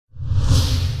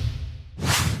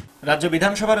রাজ্য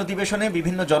বিধানসভার অধিবেশনে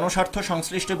বিভিন্ন জনস্বার্থ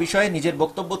সংশ্লিষ্ট বিষয়ে নিজের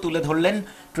বক্তব্য তুলে ধরলেন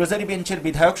ট্রেজারি বেঞ্চের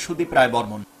বিধায়ক সুদীপ রায়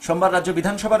বর্মন। সোমবার রাজ্য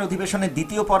বিধানসভার অধিবেশনের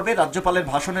দ্বিতীয় পর্বে রাজ্যপালের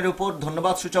ভাষণের উপর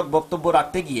ধন্যবাদসূচক বক্তব্য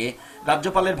রাখতে গিয়ে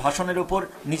রাজ্যপালের ভাষণের উপর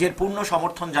নিজের পূর্ণ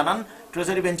সমর্থন জানান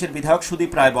ট্রেজারি বেঞ্চের বিধায়ক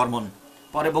সুদীপ রায় বর্মন।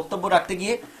 পরে বক্তব্য রাখতে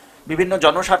গিয়ে বিভিন্ন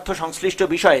জনস্বার্থ সংশ্লিষ্ট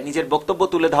বিষয়ে নিজের বক্তব্য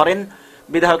তুলে ধরেন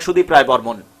বিধায়ক সুদীপ রায়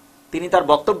বর্মন। তিনি তার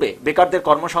বক্তব্যে বেকারদের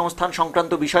কর্মসংস্থান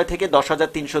সংক্রান্ত বিষয় থেকে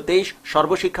 10,323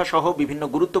 সর্বশিক্ষা সহ বিভিন্ন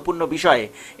গুরুত্বপূর্ণ বিষয়ে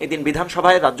এদিন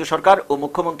বিধানসভায় রাজ্য সরকার ও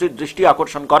মুখ্যমন্ত্রীর দৃষ্টি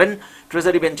আকর্ষণ করেন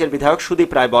ট্রেজারি বেঞ্চের বিধায়ক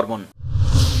সুদীপ রায় বর্মন।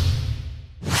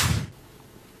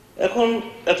 এখন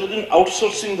এতদিন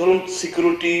আউটসোর্সিং, ধরুন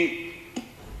সিকিউরিটি,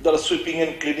 যারা সুইপিং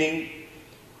এন্ড ক্লিনিং,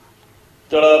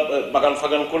 যারা বাগান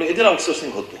ফাগান করে, এদের আউটসোর্সিং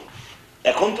হতো।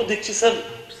 এখন তো দেখছি স্যার,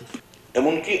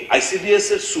 এমনকি আইসিডিএস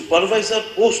এর সুপারভাইজার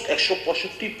পোস্ট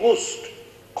 165 পোস্ট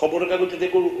খবরের কাগজে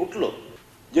দেখে উঠলো,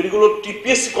 যেগুলো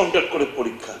টিপিএসসি কন্ট্যাক্ট করে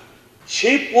পরীক্ষা,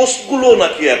 সেই পোস্টগুলো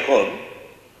নাকি এখন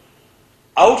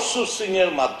আউটসোর্সিং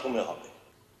এর মাধ্যমে হবে।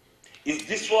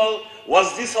 Was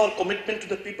this our commitment to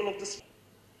the people of this?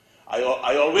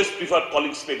 I always prefer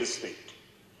calling spade a spade.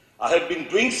 I have been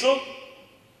doing so,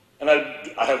 and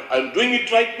I'm doing it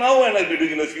right now, and I'll be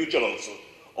doing it in the future also.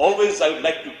 Always I would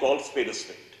like to call spade a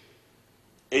spade.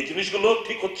 এই জিনিসগুলো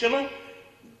ঠিক হচ্ছে না,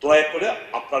 দয়া করে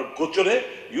আপনার গোচরে,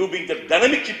 you being the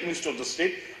dynamic chief minister of the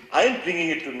state, I am bringing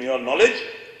it to your knowledge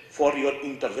for your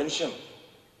intervention.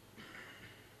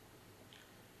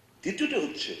 দ্বিতীয়টা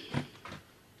হচ্ছে,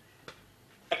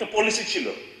 একটা পলিসি ছিল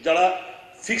যারা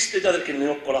ফিক্সডে যাদেরকে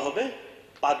নিয়োগ করা হবে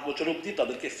 5 বছর অবধি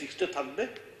তাদেরকে ফিক্সডে থাকবে,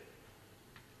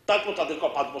 তারপর তাদেরকে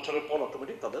 5 বছরের পর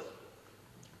অটোমেটিক তাদের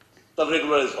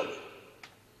রেগুলারাইজ হবে।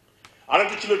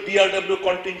 আরেকটা ছিল ডিআরডব্লিউ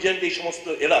কন্টিনজেন্ট, এই সমস্ত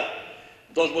এরা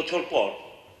 10 বছর পর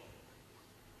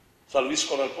সার্ভিস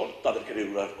করার পর তাদেরকে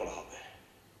রেগুলার করা হবে।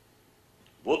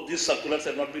 Both these circulars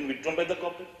have not been withdrawn by the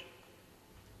government.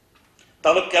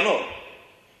 তাহলে কেন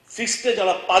ফিক্সডে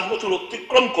যারা 5 বছর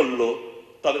অতিক্রম করলো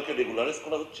তাদেরকে রেগুলারাইজ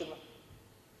করা হচ্ছে না?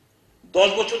 10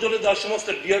 বছর ধরে যারা সমস্ত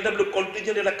ডিআরডব্লিউ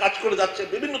কন্টিনজেন্ট এরা কাজ করে যাচ্ছে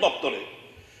বিভিন্ন দপ্তরে,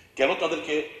 কেন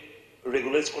তাদেরকে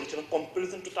রেগুলারাইজ করছে না?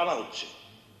 কম্পারিজনটা টানা হচ্ছে।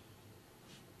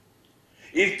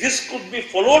 If this could be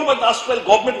followed by the Australian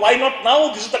government, why not now?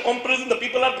 This is the comparison the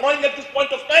people are drawing at this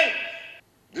point of time.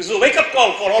 This is a wake-up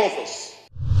call for all of us.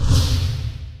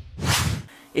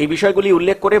 এই বিষয়গুলি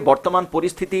উল্লেখ করে বর্তমান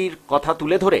পরিস্থিতির কথা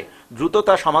তুলে ধরে দ্রুত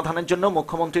তা সমাধানের জন্য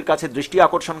মুখ্যমন্ত্রীর কাছে দৃষ্টি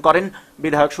আকর্ষণ করেন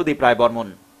বিধায়ক Sudip Roy Barman.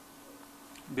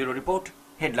 Bureau report,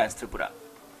 headlines Tripura.